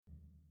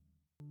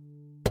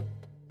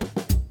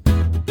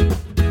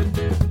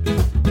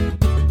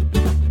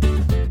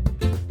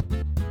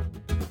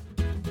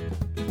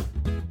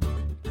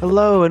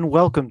Hello and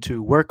welcome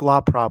to Work Law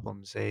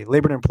Problems, a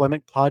labor and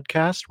employment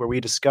podcast where we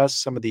discuss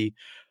some of the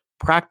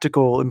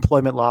practical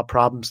employment law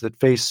problems that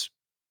face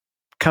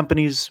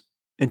companies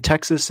in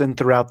Texas and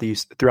throughout the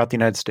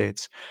United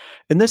States.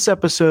 In this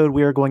episode,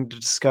 we are going to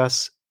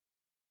discuss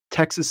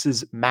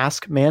Texas's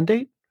mask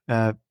mandate.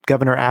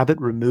 Governor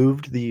Abbott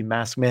removed the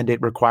mask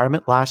mandate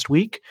requirement last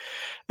week,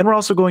 and we're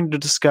also going to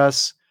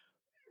discuss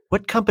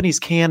what companies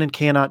can and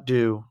cannot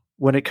do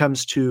when it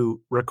comes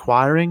to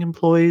requiring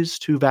employees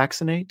to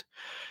vaccinate.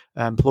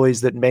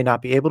 Employees that may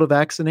not be able to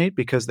vaccinate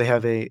because they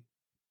have a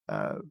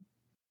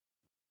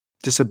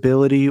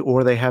disability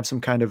or they have some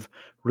kind of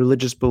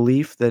religious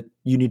belief that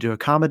you need to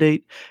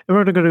accommodate. And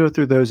we're going to go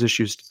through those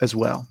issues as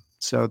well.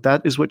 So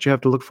that is what you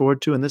have to look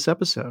forward to in this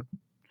episode.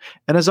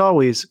 And as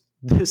always,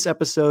 this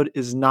episode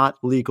is not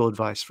legal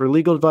advice. For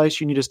legal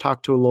advice, you need to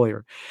talk to a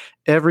lawyer.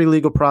 Every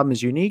legal problem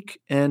is unique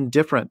and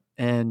different.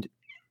 And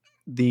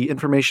the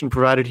information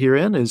provided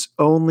herein is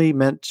only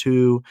meant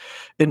to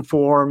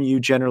inform you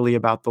generally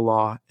about the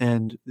law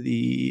and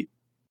the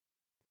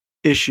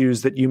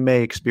issues that you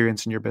may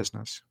experience in your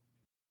business.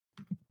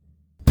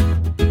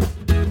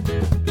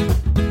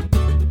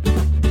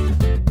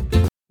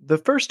 The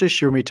first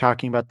issue we're going to be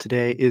talking about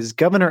today is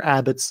Governor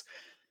Abbott's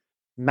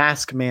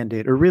mask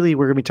mandate, or really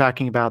we're going to be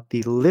talking about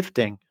the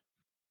lifting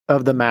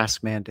of the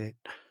mask mandate.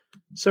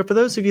 So for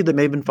those of you that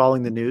may have been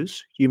following the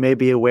news, you may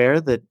be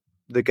aware that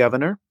the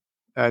governor,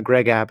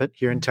 Greg Abbott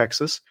here in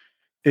Texas,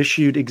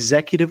 issued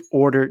Executive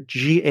Order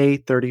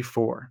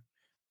GA34,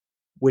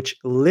 which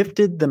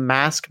lifted the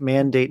mask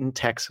mandate in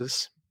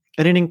Texas,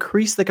 and it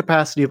increased the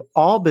capacity of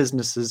all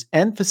businesses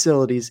and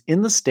facilities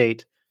in the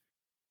state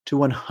to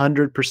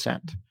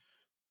 100%.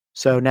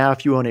 So now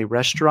if you own a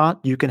restaurant,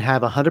 you can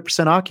have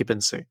 100%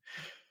 occupancy.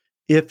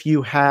 If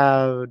you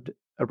had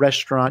a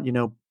restaurant,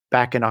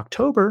 back in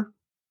October,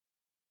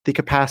 the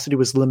capacity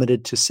was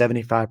limited to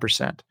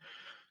 75%.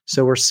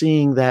 So we're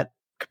seeing that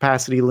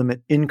capacity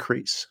limit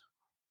increase.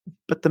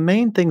 But the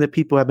main thing that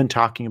people have been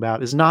talking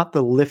about is not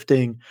the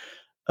lifting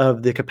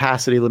of the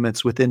capacity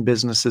limits within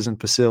businesses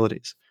and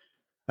facilities.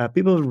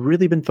 People have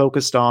really been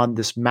focused on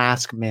this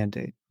mask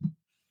mandate.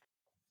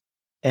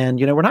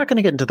 And, we're not going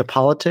to get into the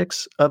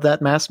politics of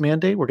that mask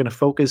mandate. We're going to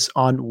focus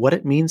on what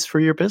it means for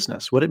your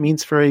business, what it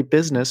means for a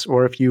business,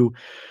 or if you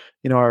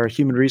are a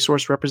human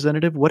resource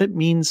representative, what it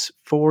means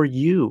for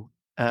you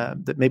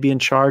that may be in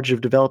charge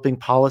of developing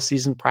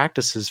policies and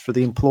practices for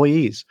the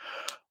employees.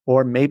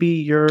 Or maybe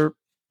you're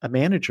a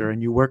manager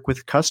and you work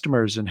with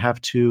customers and have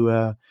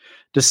to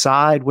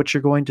decide what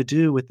you're going to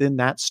do within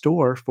that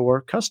store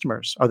for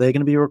customers. Are they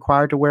going to be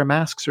required to wear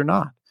masks or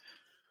not?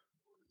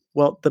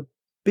 Well, the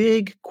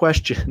big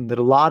question that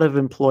a lot of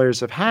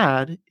employers have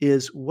had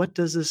is, what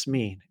does this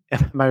mean?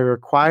 Am I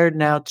required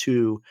now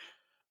to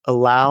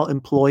allow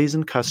employees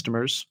and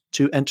customers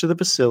to enter the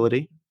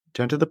facility,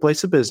 to enter the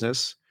place of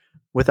business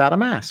without a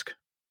mask?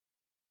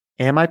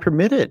 Am I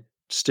permitted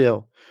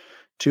still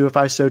to, if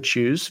I so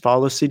choose,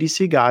 follow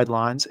CDC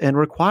guidelines and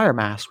require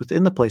masks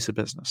within the place of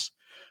business?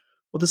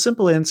 Well, the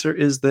simple answer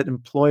is that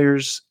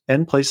employers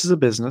and places of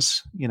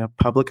business,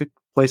 public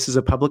places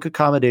of public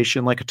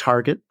accommodation like a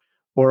Target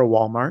or a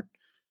Walmart,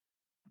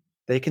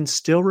 they can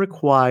still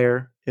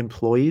require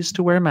employees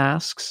to wear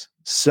masks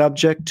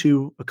subject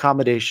to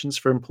accommodations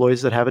for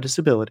employees that have a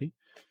disability.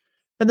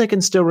 And they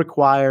can still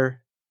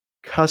require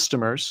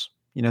customers,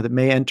 that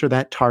may enter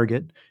that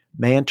Target,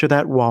 may enter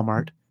that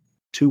Walmart,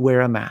 to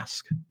wear a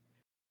mask.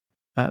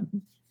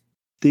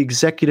 The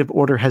executive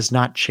order has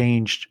not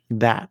changed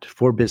that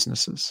for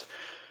businesses.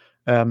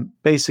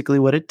 Basically,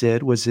 what it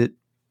did was it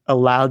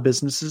allowed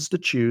businesses to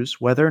choose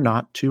whether or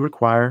not to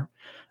require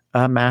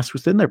a mask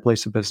within their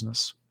place of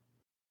business.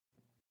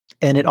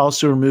 And it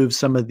also removed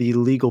some of the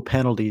legal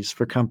penalties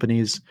for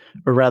companies,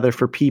 or rather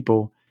for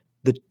people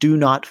that do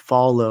not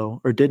follow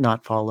or did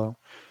not follow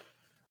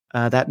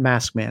that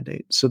mask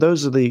mandate. So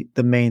those are the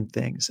main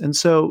things. And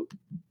so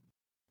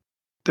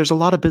there's a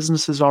lot of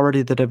businesses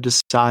already that have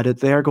decided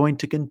they are going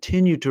to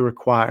continue to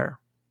require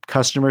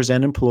customers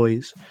and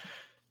employees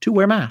to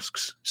wear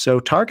masks. So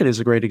Target is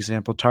a great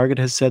example. Target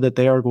has said that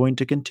they are going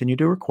to continue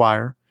to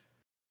require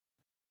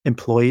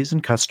employees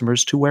and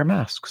customers to wear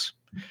masks.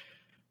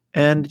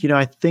 And,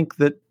 I think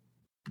that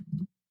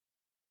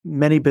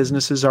many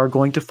businesses are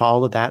going to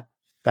follow that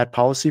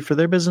policy for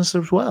their business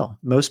as well.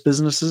 Most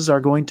businesses are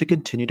going to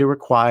continue to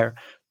require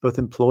both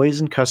employees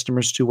and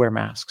customers to wear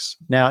masks.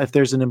 Now, if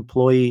there's an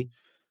employee,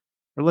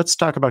 or let's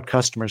talk about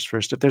customers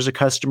first. If there's a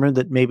customer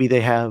that maybe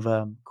they have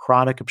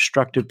chronic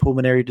obstructive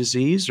pulmonary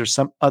disease or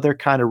some other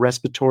kind of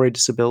respiratory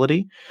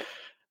disability,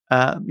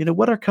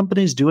 what are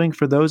companies doing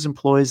for those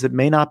employees that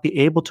may not be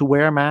able to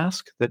wear a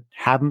mask, that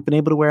haven't been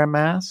able to wear a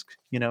mask?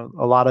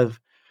 A lot of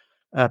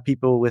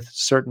people with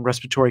certain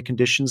respiratory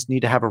conditions need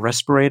to have a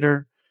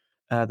respirator.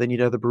 They need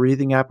other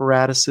breathing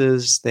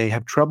apparatuses. They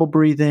have trouble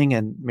breathing,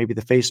 and maybe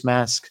the face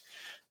mask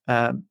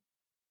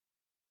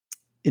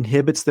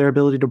inhibits their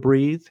ability to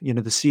breathe. The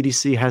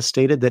CDC has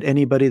stated that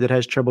anybody that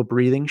has trouble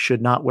breathing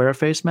should not wear a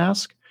face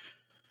mask.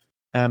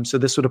 So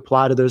this would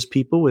apply to those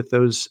people with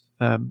those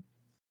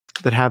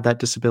that have that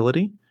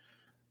disability.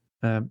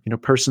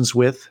 Persons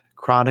with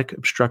chronic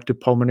obstructive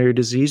pulmonary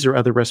disease or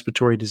other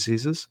respiratory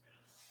diseases.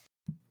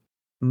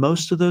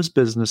 Most of those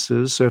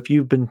businesses, so if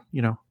you've been,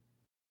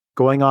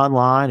 going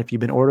online, if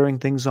you've been ordering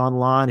things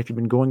online, if you've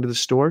been going to the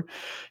store,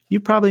 you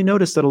probably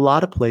noticed that a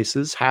lot of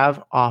places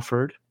have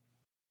offered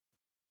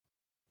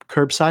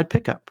curbside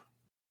pickup.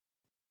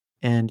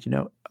 And,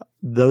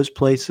 those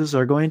places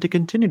are going to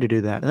continue to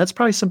do that. And that's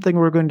probably something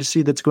we're going to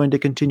see that's going to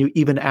continue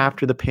even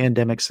after the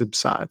pandemic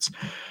subsides.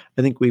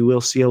 I think we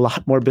will see a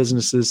lot more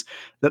businesses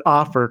that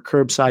offer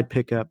curbside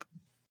pickup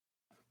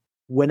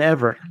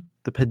whenever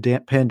the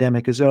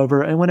pandemic is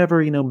over and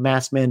whenever,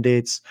 mask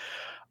mandates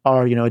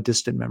are, a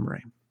distant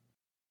memory.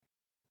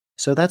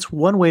 So that's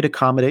one way to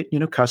accommodate,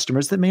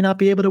 customers that may not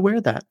be able to wear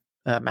that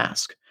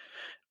mask.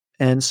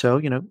 And so,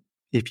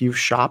 if you've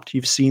shopped,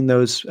 you've seen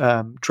those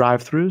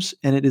drive-throughs,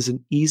 and it is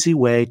an easy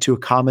way to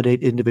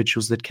accommodate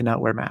individuals that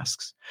cannot wear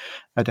masks,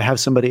 to have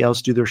somebody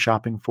else do their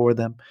shopping for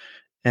them,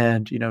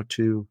 and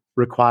to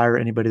require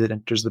anybody that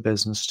enters the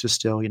business to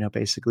still,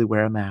 basically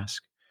wear a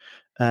mask.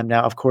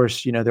 Now, of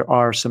course, there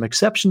are some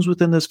exceptions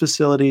within those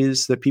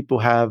facilities that people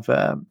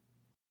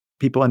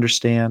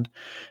understand,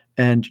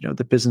 and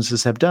the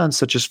businesses have done,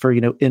 such as for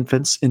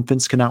infants.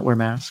 Infants cannot wear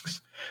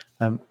masks.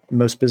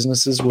 Most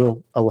businesses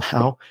will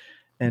allow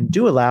and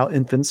do allow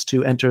infants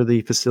to enter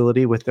the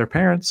facility with their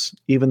parents,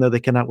 even though they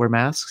cannot wear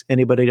masks.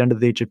 Anybody under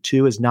the age of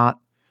 2 is not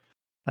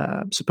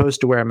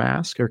supposed to wear a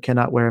mask or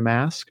cannot wear a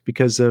mask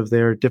because of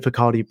their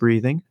difficulty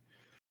breathing.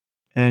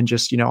 And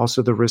just,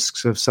 also the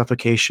risks of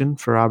suffocation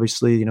for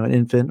obviously, an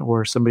infant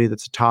or somebody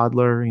that's a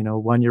toddler,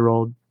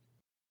 1-year-old.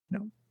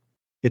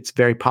 It's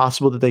very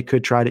possible that they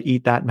could try to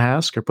eat that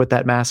mask or put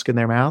that mask in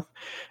their mouth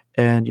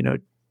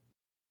and,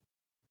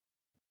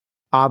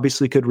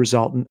 obviously could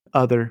result in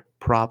other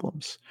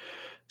problems.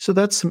 So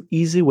that's some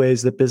easy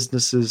ways that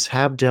businesses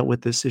have dealt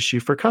with this issue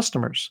for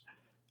customers.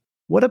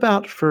 What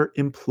about for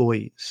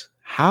employees?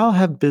 How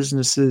have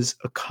businesses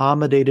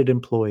accommodated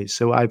employees?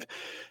 So I've,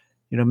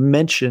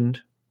 mentioned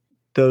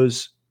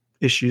those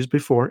issues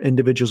before: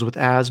 individuals with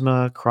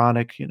asthma,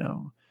 chronic,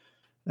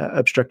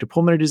 obstructive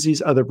pulmonary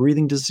disease, other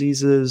breathing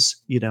diseases,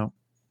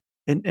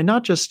 and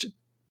not just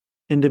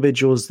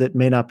individuals that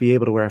may not be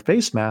able to wear a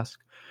face mask,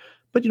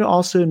 but,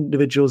 also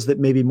individuals that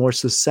may be more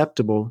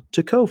susceptible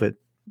to COVID.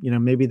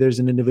 Maybe there's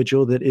an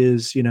individual that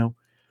is,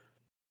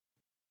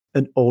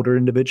 an older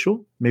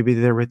individual. Maybe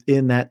they're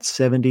within that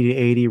 70 to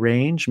 80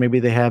 range. Maybe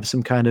they have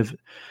some kind of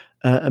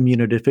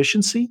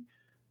immunodeficiency.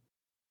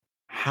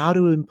 How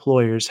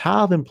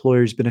have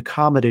employers been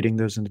accommodating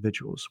those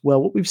individuals?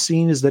 Well, what we've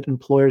seen is that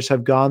employers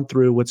have gone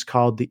through what's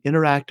called the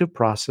interactive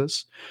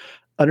process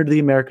under the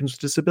Americans with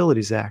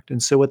Disabilities Act.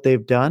 And so what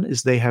they've done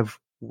is they have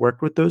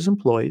worked with those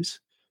employees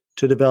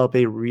to develop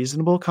a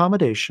reasonable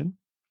accommodation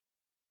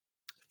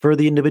for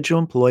the individual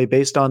employee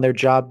based on their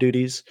job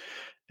duties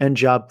and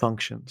job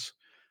functions.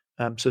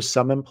 So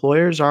some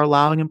employers are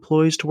allowing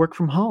employees to work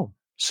from home.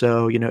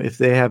 So, if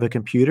they have a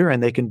computer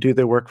and they can do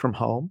their work from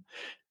home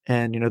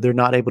and, they're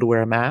not able to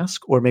wear a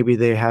mask, or maybe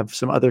they have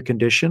some other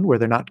condition where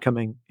they're not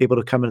able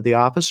to come into the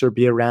office or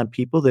be around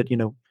people that,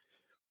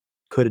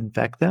 could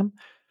infect them,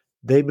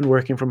 they've been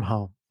working from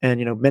home.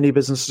 And, many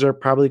businesses are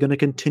probably going to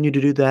continue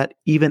to do that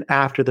even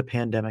after the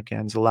pandemic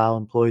ends, allow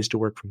employees to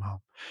work from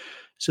home.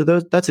 So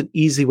that's an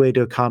easy way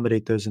to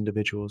accommodate those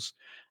individuals.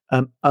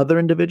 Other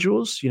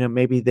individuals,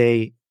 maybe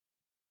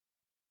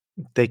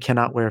they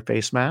cannot wear a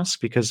face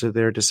mask because of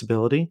their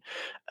disability,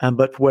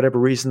 but for whatever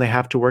reason, they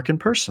have to work in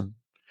person.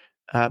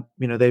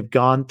 They've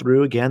gone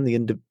through, again,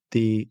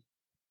 the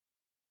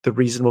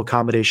reasonable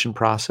accommodation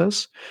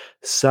process.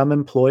 Some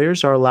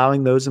employers are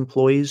allowing those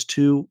employees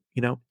to,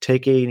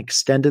 take an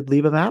extended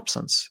leave of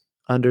absence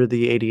under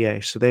the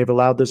ADA. So they've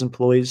allowed those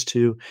employees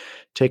to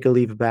take a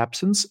leave of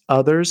absence.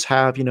 Others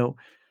have,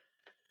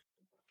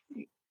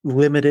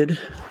 limited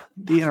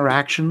the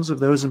interactions of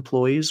those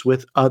employees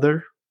with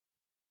other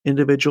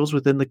individuals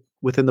within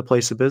the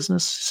place of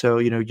business. So,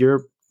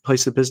 your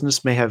place of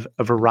business may have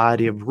a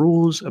variety of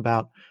rules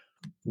about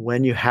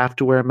when you have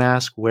to wear a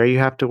mask, where you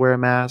have to wear a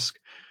mask.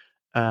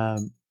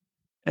 And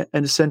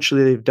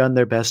essentially, they've done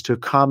their best to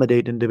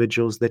accommodate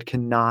individuals that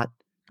cannot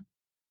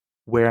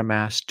wear a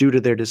mask due to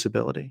their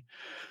disability.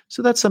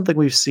 So that's something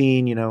we've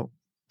seen,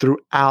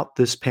 throughout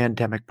this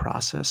pandemic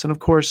process. And of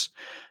course,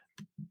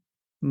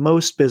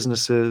 most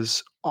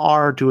businesses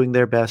are doing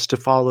their best to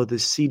follow the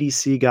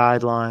CDC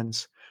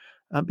guidelines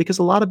because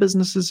a lot of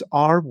businesses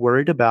are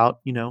worried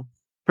about,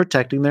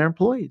 protecting their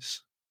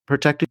employees.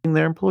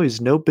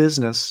 No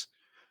business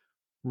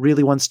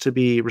really wants to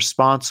be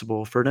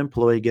responsible for an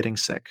employee getting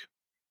sick.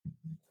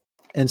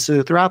 And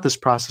so throughout this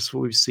process,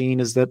 what we've seen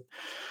is that,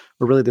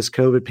 or really this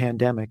COVID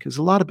pandemic, is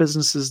a lot of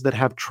businesses that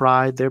have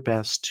tried their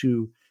best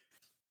to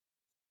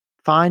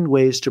find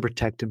ways to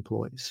protect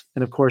employees.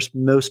 And of course,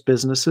 most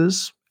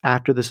businesses,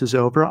 after this is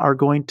over, are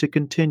going to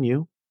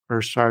continue,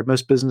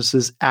 most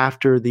businesses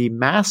after the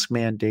mask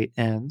mandate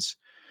ends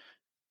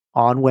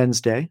on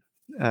Wednesday.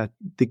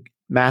 The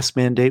mask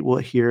mandate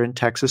here in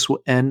Texas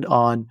will end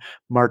on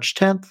March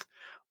 10th,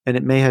 and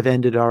it may have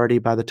ended already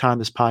by the time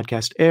this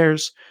podcast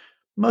airs.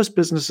 Most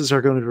businesses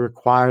are going to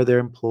require their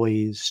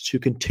employees to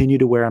continue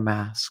to wear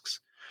masks.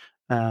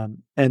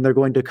 And they're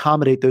going to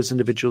accommodate those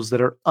individuals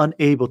that are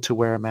unable to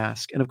wear a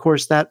mask. And of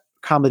course, that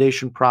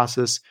accommodation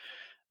process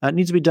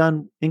needs to be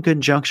done in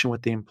conjunction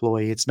with the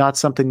employee. It's not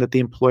something that the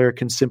employer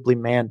can simply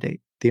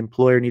mandate. The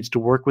employer needs to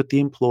work with the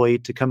employee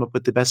to come up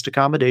with the best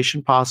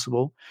accommodation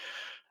possible.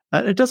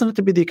 It doesn't have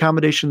to be the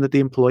accommodation that the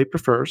employee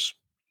prefers.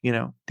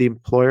 The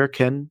employer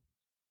can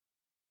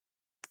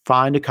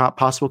find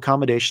possible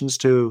accommodations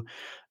to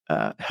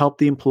help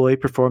the employee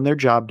perform their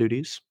job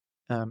duties.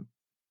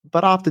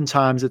 But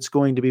oftentimes it's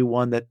going to be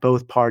one that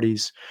both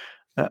parties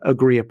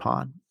agree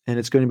upon, and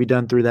it's going to be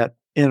done through that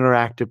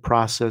interactive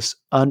process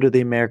under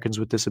the Americans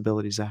with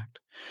Disabilities Act.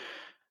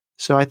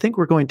 So I think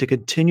we're going to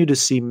continue to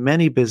see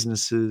many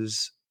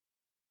businesses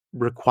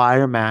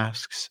require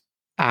masks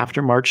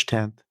after March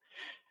 10th.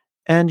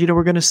 And,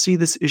 we're going to see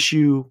this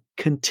issue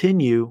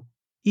continue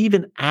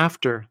even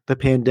after the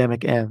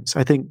pandemic ends.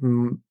 I think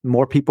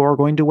more people are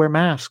going to wear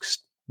masks,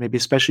 maybe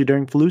especially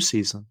during flu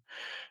season.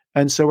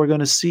 And so we're going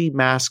to see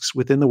masks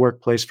within the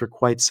workplace for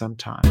quite some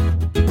time.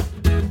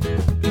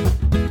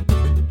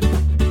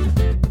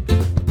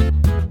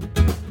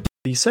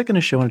 The second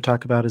issue I want to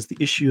talk about is the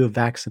issue of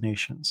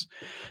vaccinations.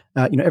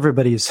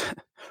 Everybody's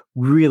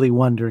really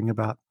wondering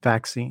about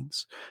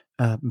vaccines.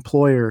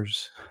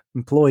 Employers,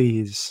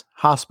 employees,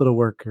 hospital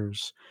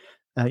workers,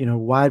 a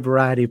wide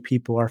variety of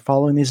people are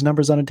following these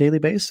numbers on a daily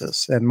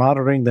basis and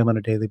monitoring them on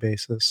a daily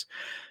basis.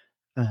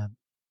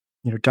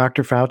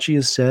 Dr. Fauci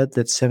has said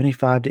that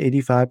 75 to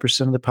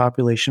 85% of the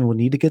population will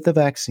need to get the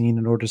vaccine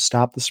in order to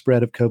stop the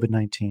spread of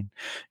COVID-19.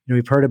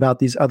 We've heard about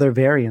these other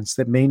variants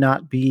that may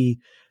not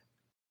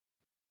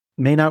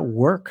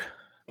work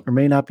or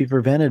may not be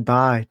prevented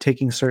by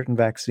taking certain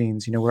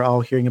vaccines. We're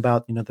all hearing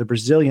about, the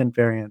Brazilian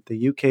variant,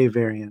 the UK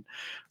variant.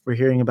 We're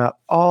hearing about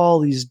all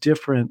these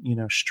different,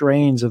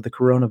 strains of the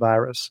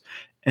coronavirus.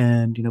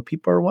 And,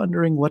 people are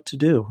wondering what to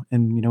do.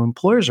 And,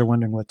 employers are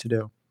wondering what to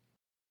do.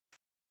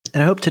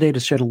 And I hope today to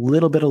shed a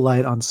little bit of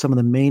light on some of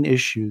the main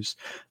issues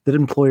that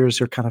employers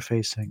are kind of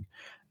facing.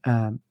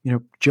 President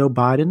Joe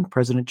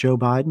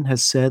Biden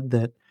has said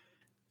that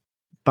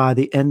by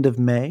the end of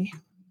May,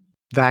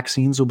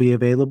 vaccines will be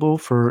available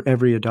for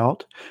every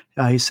adult.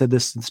 He said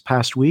this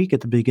past week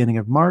at the beginning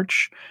of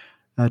March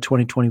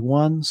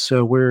 2021.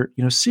 So we're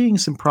seeing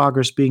some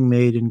progress being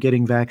made in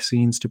getting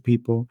vaccines to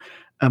people,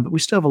 but we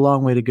still have a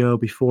long way to go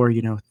before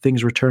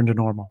things return to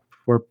normal,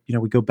 before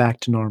we go back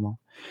to normal.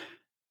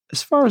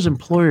 As far as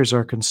employers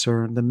are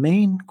concerned, the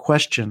main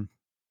question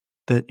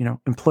that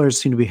employers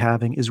seem to be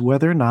having is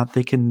whether or not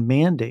they can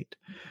mandate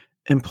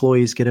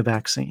employees get a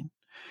vaccine.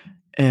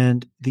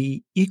 And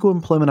the Equal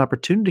Employment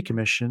Opportunity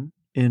Commission,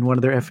 in one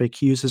of their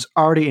FAQs, has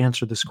already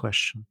answered this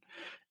question.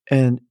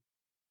 And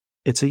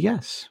it's a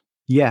yes.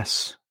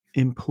 Yes,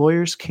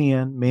 employers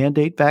can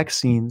mandate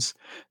vaccines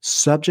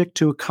subject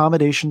to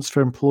accommodations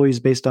for employees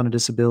based on a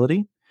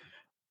disability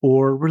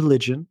or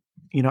religion.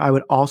 I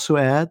would also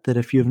add that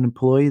if you have an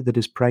employee that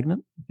is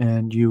pregnant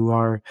and you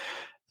are,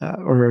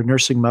 or a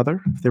nursing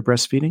mother, if they're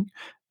breastfeeding,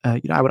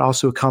 I would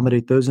also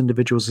accommodate those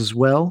individuals as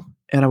well.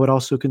 And I would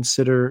also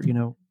consider,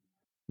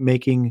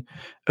 making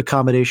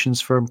accommodations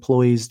for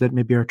employees that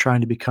maybe are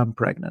trying to become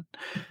pregnant.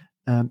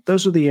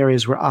 Those are the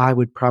areas where I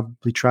would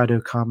probably try to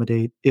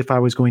accommodate if I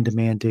was going to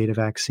mandate a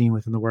vaccine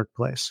within the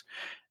workplace.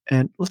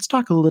 And let's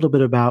talk a little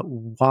bit about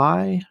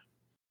why.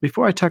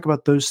 Before I talk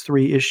about those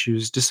three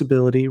issues,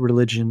 disability,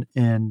 religion,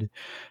 and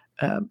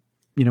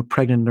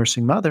pregnant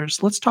nursing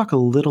mothers, let's talk a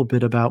little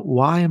bit about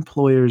why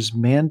employers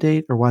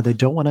mandate or why they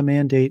don't want to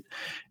mandate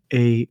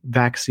a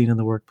vaccine in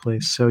the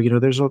workplace. So,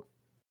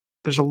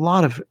 there's a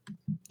lot of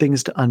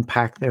things to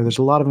unpack there. There's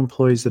a lot of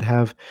employees that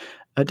have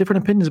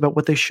different opinions about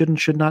what they should and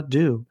should not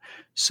do.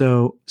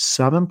 So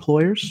some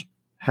employers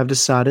have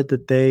decided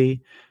that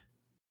they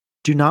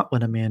do not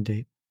want to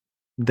mandate.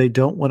 They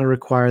don't want to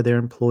require their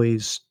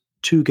employees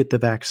to get the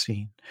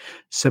vaccine.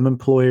 Some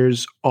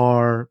employers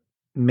are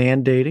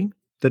mandating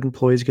that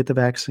employees get the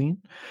vaccine,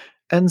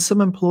 and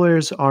some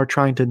employers are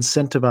trying to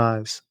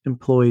incentivize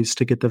employees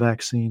to get the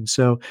vaccine.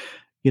 So,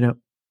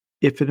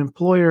 if an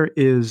employer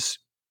is,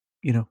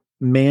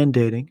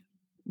 mandating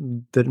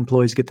that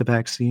employees get the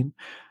vaccine,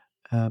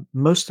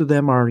 most of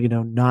them are,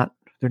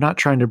 they're not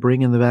trying to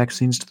bring in the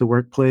vaccines to the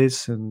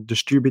workplace and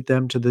distribute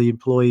them to the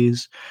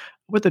employees.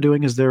 What they're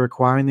doing is they're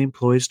requiring the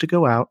employees to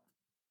go out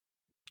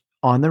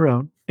on their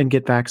own and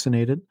get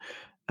vaccinated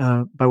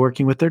by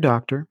working with their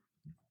doctor,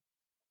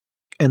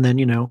 and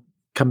then,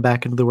 come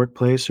back into the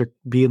workplace or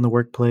be in the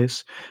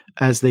workplace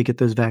as they get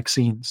those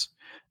vaccines.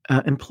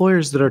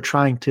 Employers that are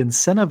trying to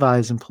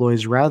incentivize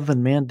employees rather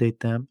than mandate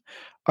them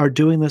are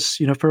doing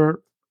this,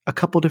 for a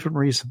couple different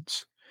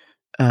reasons.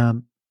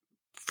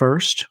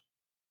 First,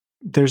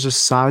 there's a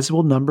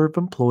sizable number of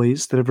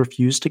employees that have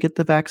refused to get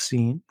the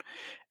vaccine,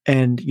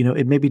 And,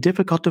 it may be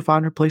difficult to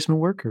find replacement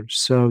workers.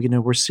 So,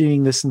 we're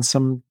seeing this in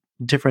some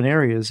different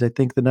areas. I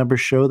think the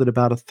numbers show that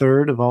about a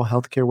third of all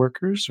healthcare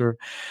workers, or,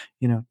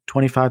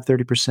 25,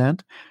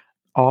 30%,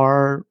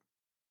 are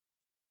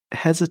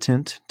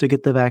hesitant to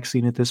get the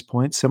vaccine at this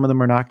point. Some of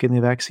them are not getting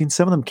the vaccine.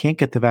 Some of them can't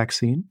get the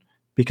vaccine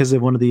because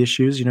of one of the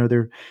issues.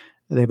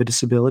 They have a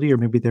disability, or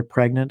maybe they're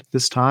pregnant at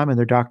this time and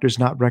their doctor's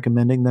not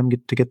recommending them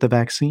to get the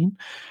vaccine.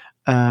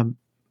 Um,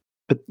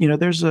 but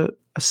there's a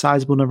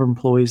sizable number of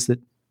employees that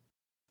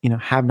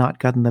have not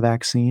gotten the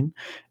vaccine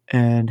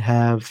and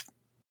have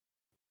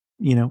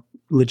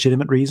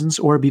legitimate reasons,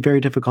 or it'd be very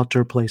difficult to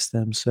replace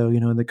them. So,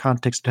 in the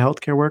context of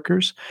healthcare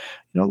workers,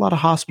 a lot of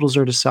hospitals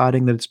are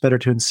deciding that it's better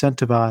to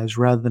incentivize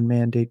rather than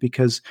mandate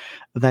because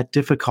of that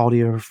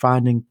difficulty of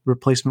finding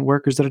replacement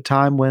workers at a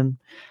time when,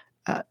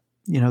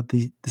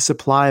 the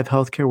supply of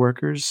healthcare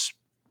workers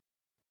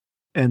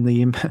and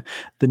the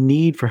the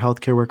need for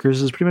healthcare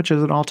workers is pretty much at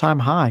an all-time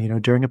high,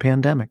 during a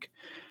pandemic.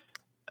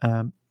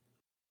 Um,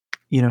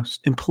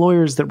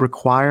 Employers that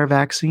require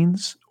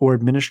vaccines or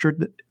administer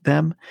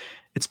them,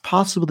 it's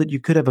possible that you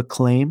could have a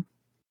claim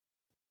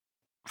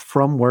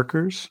from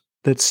workers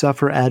that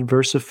suffer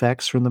adverse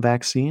effects from the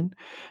vaccine.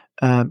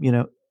 Um, you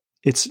know,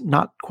 it's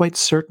not quite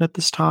certain at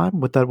this time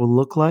what that will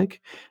look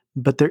like,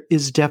 but there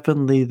is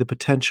definitely the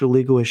potential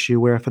legal issue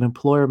where if an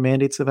employer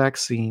mandates a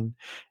vaccine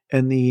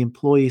and the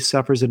employee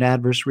suffers an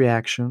adverse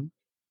reaction,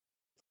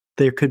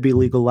 there could be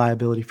legal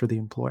liability for the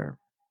employer.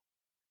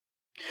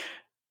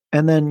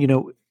 And then,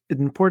 an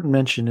important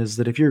mention is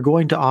that if you're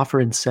going to offer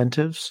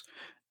incentives,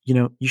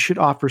 you should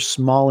offer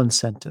small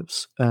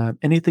incentives.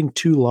 Anything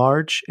too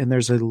large, and uh,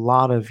 there's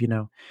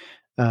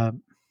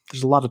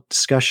a lot of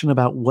discussion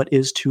about what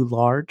is too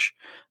large,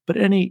 but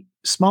any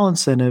small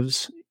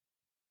incentives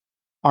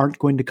aren't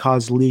going to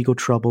cause legal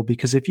trouble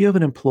because if you have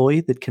an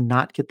employee that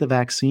cannot get the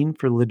vaccine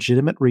for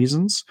legitimate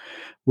reasons,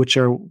 which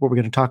are what we're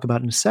going to talk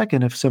about in a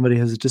second, if somebody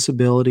has a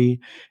disability,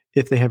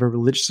 if they have a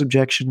religious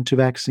objection to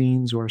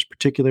vaccines or a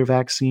particular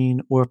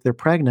vaccine, or if they're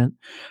pregnant,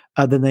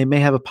 then they may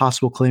have a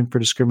possible claim for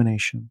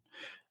discrimination.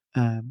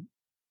 Um,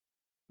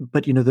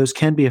 but those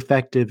can be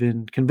effective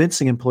in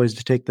convincing employees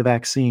to take the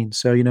vaccine.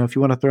 So if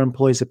you want to throw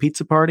employees a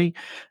pizza party,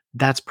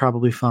 that's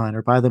probably fine,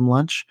 or buy them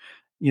lunch.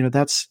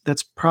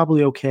 That's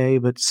probably okay.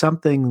 But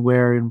something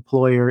where an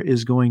employer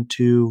is going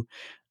to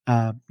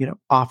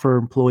offer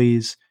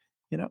employees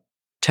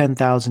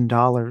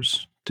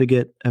 $10,000 to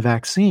get a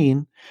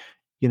vaccine,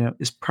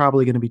 is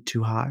probably going to be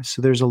too high.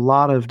 So there's a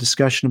lot of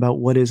discussion about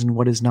what is and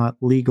what is not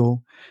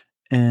legal,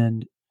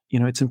 and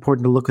it's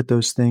important to look at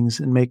those things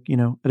and make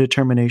a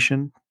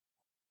determination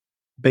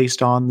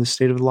based on the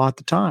state of the law at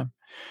the time.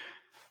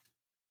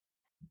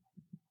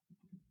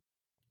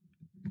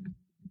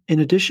 In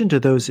addition to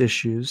those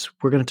issues,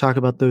 we're going to talk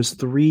about those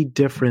three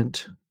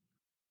different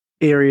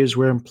areas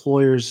where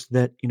employers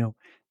that,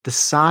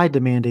 decide to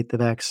mandate the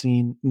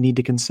vaccine need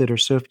to consider.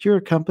 So if you're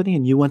a company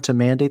and you want to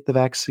mandate the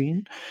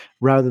vaccine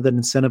rather than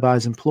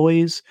incentivize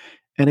employees,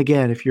 and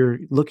again, if you're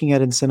looking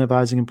at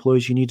incentivizing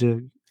employees, you need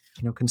to,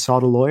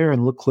 consult a lawyer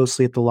and look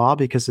closely at the law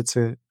because it's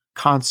a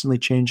constantly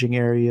changing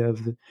area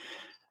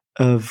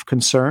of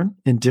concern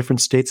in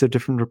different states have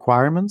different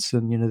requirements,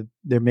 and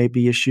there may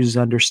be issues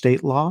under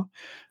state law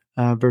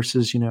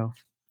versus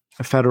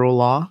a federal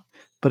law,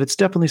 but it's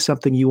definitely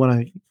something you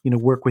want to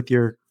work with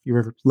your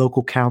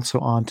local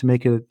council on to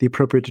make the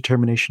appropriate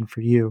determination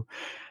for you.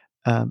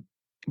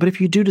 But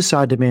if you do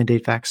decide to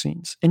mandate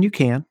vaccines, and you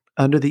can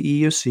under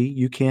the EEOC,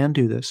 you can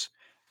do this.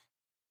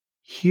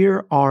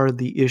 Here are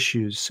the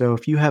issues. So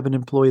if you have an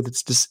employee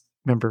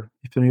remember,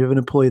 if you have an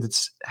employee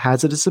that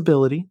has a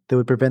disability that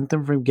would prevent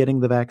them from getting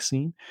the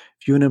vaccine,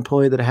 if you have an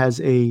employee that has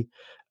a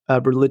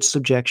religious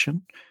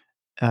objection,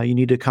 you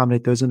need to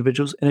accommodate those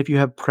individuals. And if you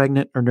have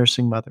pregnant or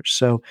nursing mothers.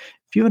 So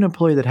if you have an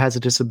employee that has a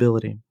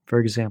disability, for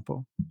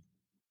example,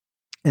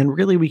 and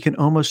really we can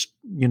almost,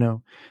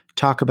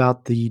 talk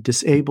about the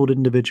disabled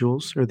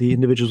individuals, or the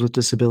individuals with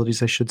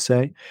disabilities, I should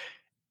say,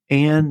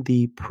 and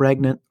the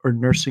pregnant or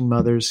nursing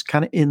mothers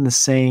kind of in the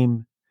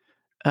same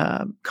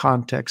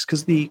context,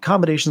 because the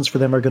accommodations for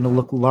them are going to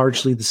look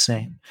largely the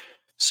same.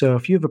 So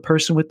if you have a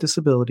person with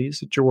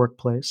disabilities at your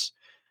workplace,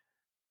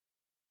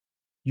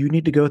 you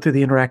need to go through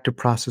the interactive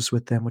process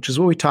with them, which is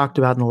what we talked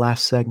about in the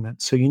last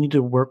segment. So you need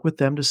to work with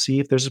them to see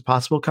if there's a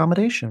possible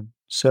accommodation.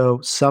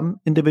 So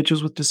some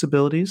individuals with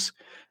disabilities,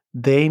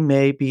 they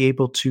may be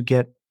able to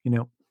get,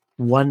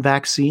 one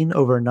vaccine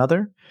over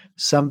another.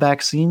 Some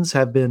vaccines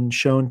have been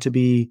shown to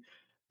be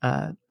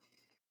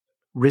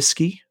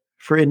risky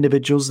for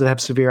individuals that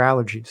have severe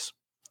allergies.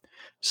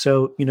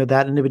 So,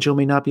 that individual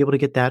may not be able to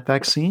get that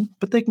vaccine,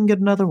 but they can get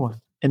another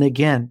one. And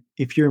again,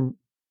 if you're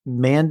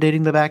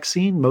mandating the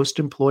vaccine, most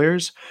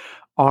employers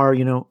are,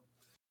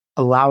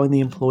 allowing the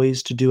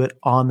employees to do it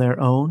on their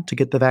own, to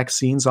get the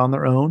vaccines on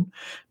their own,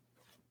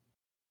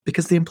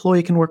 because the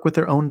employee can work with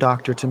their own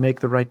doctor to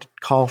make the right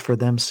call for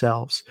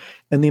themselves.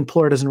 And the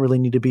employer doesn't really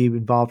need to be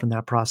involved in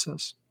that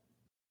process.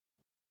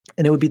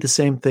 And it would be the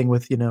same thing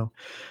with,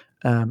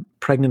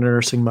 pregnant or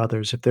nursing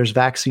mothers. If there's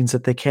vaccines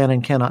that they can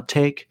and cannot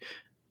take,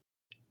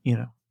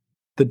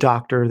 the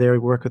doctor. They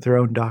work with their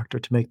own doctor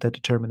to make that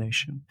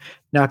determination.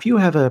 Now, if you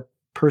have a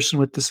person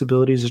with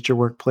disabilities at your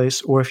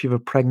workplace, or if you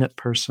have a pregnant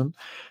person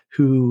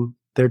who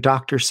their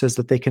doctor says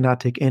that they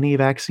cannot take any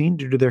vaccine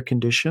due to their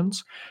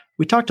conditions,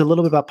 we talked a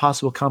little bit about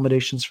possible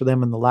accommodations for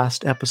them in the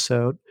last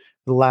episode,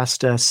 the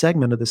last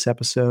segment of this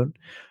episode.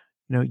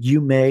 You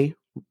may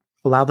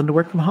allow them to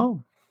work from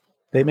home.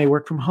 They may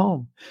work from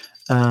home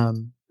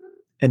and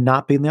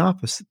not be in the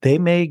office. They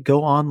may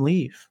go on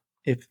leave.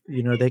 If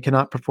they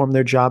cannot perform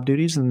their job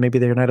duties and maybe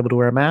they're not able to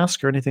wear a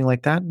mask or anything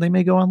like that, they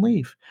may go on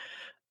leave.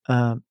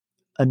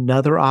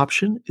 Another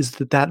option is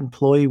that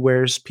employee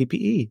wears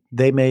PPE.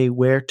 They may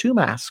wear 2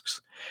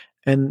 masks,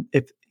 and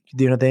if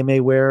they may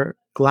wear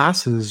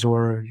glasses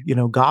or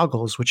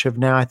goggles, which have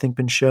now I think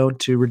been shown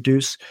to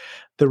reduce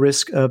the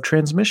risk of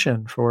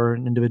transmission for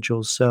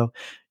individuals. So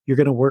you're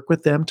going to work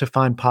with them to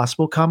find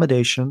possible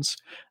accommodations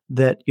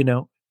that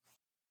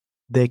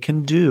they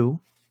can do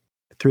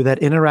through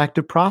that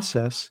interactive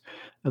process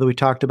that we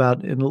talked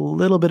about in a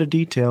little bit of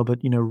detail, but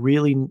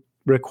really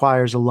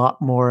requires a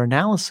lot more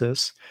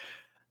analysis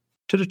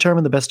to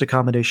determine the best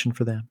accommodation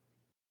for them.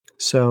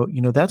 So,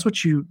 that's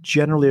what you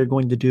generally are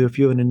going to do if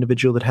you have an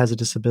individual that has a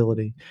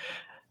disability.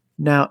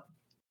 Now,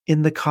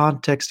 in the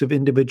context of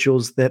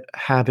individuals that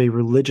have a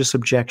religious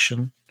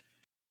objection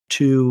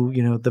to,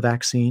 the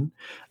vaccine,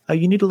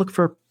 you need to look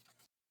for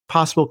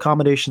possible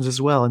accommodations as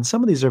well. And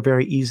some of these are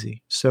very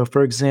easy. So,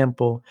 for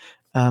example,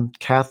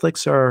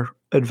 Catholics are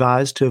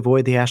advised to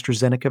avoid the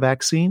AstraZeneca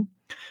vaccine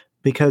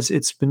because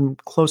it's been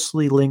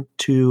closely linked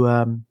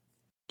to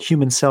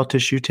human cell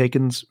tissue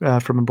taken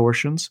from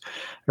abortions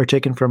or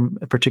taken from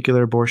a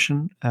particular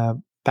abortion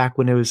back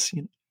when it was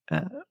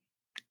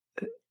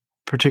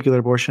particular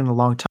abortion a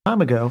long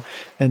time ago.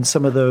 And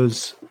some of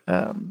those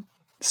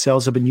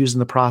cells have been used in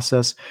the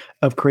process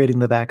of creating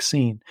the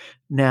vaccine.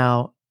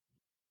 Now,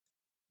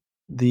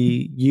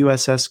 the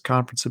USS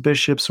Conference of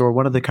Bishops, or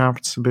one of the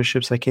Conference of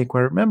Bishops, I can't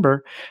quite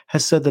remember,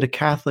 has said that a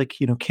Catholic,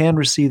 can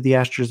receive the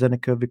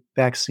AstraZeneca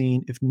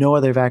vaccine if no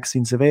other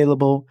vaccine's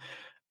available.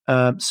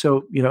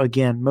 So,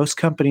 again, most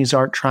companies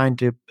aren't trying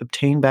to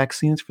obtain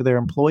vaccines for their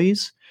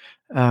employees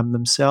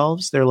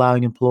themselves. They're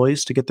allowing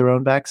employees to get their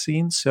own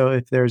vaccines. So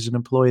if there's an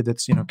employee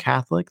that's,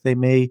 Catholic, they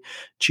may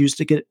choose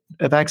to get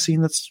a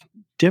vaccine that's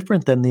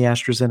different than the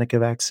AstraZeneca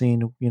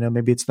vaccine.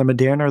 Maybe it's the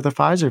Moderna or the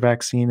Pfizer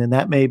vaccine, and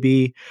that may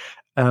be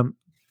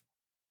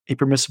a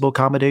permissible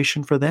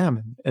accommodation for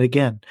them. And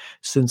again,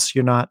 since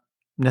you're not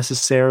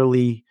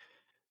necessarily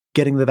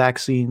getting the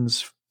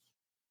vaccines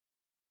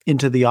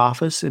into the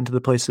office, into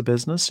the place of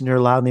business, and you're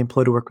allowing the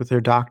employee to work with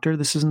their doctor,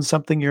 this isn't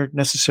something you're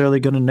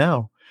necessarily going to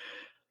know.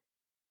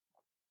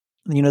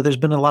 There's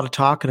been a lot of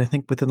talk, and I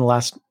think within the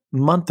last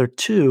month or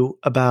two,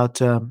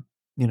 about,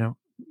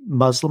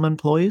 Muslim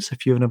employees.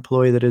 If you have an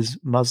employee that is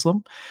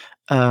Muslim,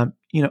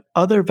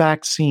 other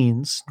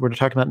vaccines, we're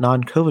talking about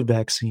non-COVID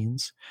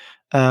vaccines,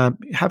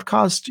 have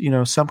caused,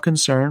 some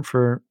concern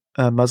for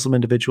Muslim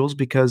individuals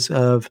because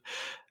of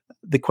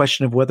the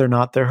question of whether or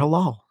not they're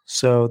halal.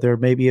 So there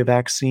may be a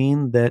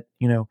vaccine that,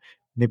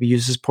 maybe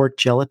uses pork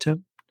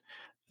gelatin.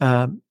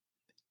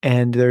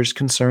 And there's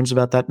concerns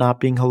about that not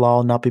being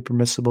halal, not be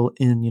permissible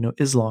in,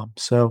 Islam.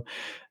 So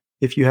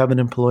if you have an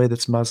employee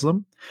that's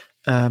Muslim,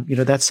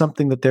 that's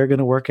something that they're going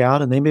to work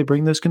out, and they may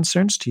bring those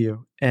concerns to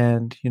you.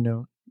 And,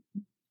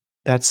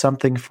 that's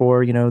something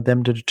for,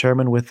 them to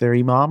determine with their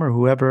imam or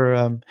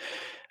whoever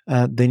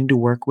they need to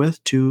work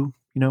with to,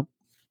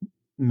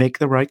 make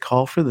the right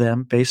call for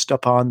them based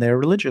upon their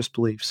religious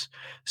beliefs.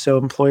 So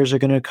employers are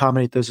going to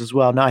accommodate those as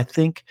well. Now, I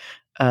think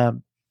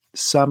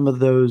some of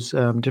those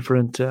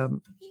different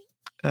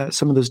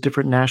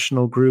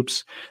national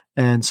groups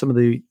and some of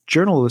the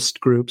journalist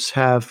groups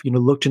have,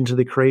 looked into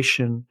the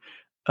creation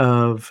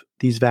of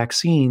these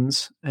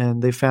vaccines,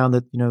 and they found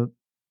that,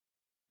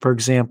 for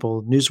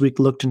example, Newsweek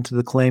looked into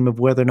the claim of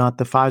whether or not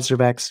the Pfizer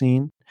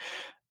vaccine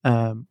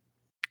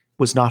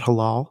was not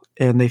halal,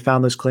 and they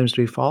found those claims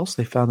to be false.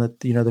 They found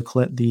that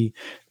the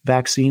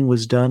vaccine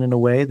was done in a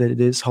way that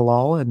it is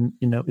halal and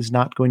is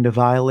not going to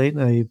violate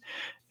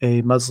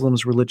a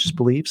Muslim's religious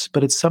beliefs,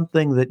 but it's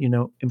something that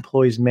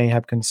employees may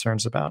have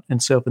concerns about.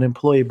 And so, if an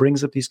employee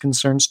brings up these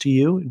concerns to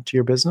you and to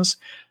your business,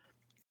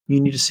 you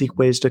need to seek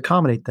ways to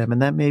accommodate them,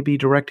 and that may be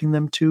directing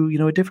them to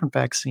a different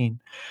vaccine.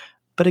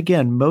 But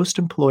again, most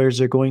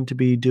employers are going to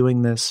be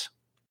doing this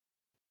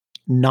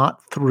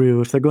not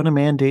through, if they're going to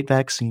mandate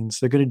vaccines,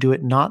 they're going to do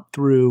it not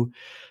through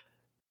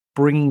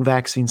bringing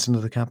vaccines into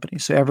the company.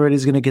 So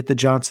everybody's going to get the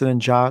Johnson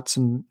 &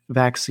 Johnson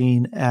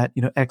vaccine at,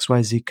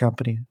 XYZ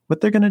company. What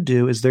they're going to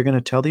do is they're going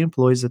to tell the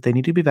employees that they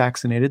need to be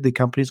vaccinated. The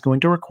company's going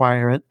to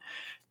require it,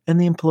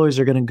 and the employees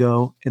are going to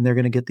go and they're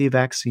going to get the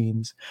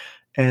vaccines.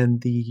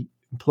 And the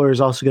employer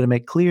is also going to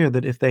make clear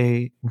that if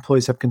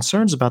employees have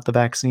concerns about the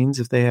vaccines,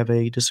 if they have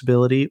a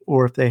disability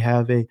or if they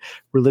have a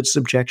religious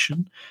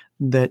objection,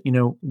 that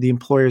the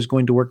employer is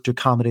going to work to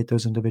accommodate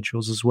those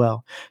individuals as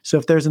well. So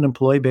if there's an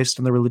employee based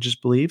on their religious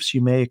beliefs,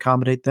 you may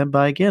accommodate them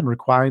by, again,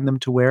 requiring them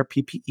to wear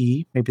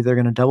PPE. Maybe they're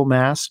going to double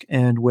mask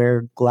and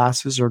wear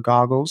glasses or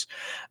goggles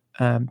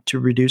to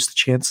reduce the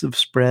chance of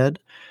spread.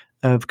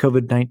 of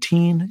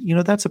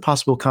COVID-19, that's a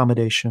possible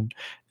accommodation.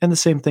 And the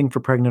same thing for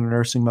pregnant or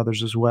nursing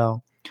mothers as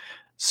well.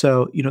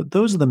 So,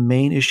 those are the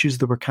main issues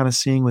that we're kind of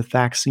seeing with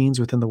vaccines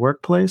within the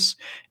workplace.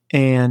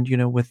 And,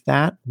 with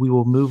that, we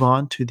will move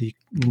on to the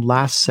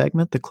last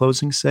segment, the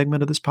closing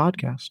segment of this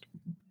podcast.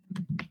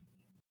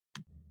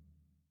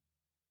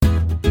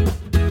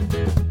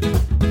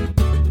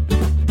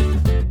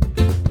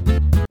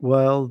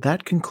 Well,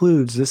 that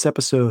concludes this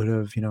episode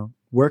of,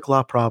 Work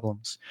Law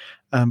Problems.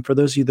 For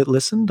those of you that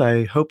listened,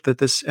 I hope that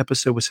this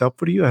episode was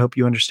helpful to you. I hope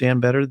you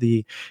understand better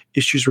the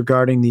issues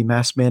regarding the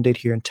mask mandate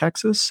here in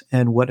Texas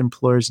and what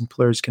employers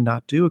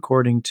cannot do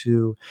according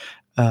to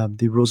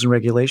the rules and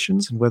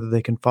regulations and whether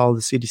they can follow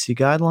the CDC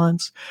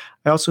guidelines.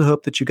 I also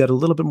hope that you got a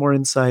little bit more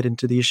insight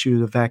into the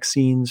issue of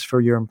vaccines for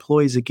your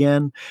employees.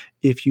 Again,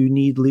 if you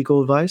need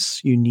legal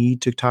advice, you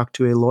need to talk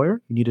to a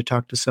lawyer. You need to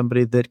talk to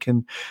somebody that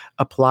can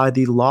apply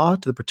the law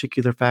to the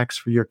particular facts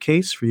for your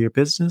case, for your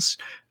business,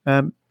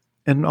 and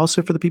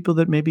also for the people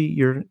that maybe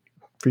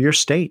for your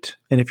state.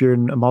 And if you're a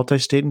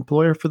multi-state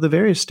employer, for the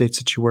various states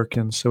that you work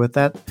in. So with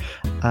that,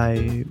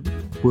 I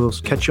will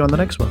catch you on the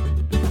next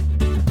one.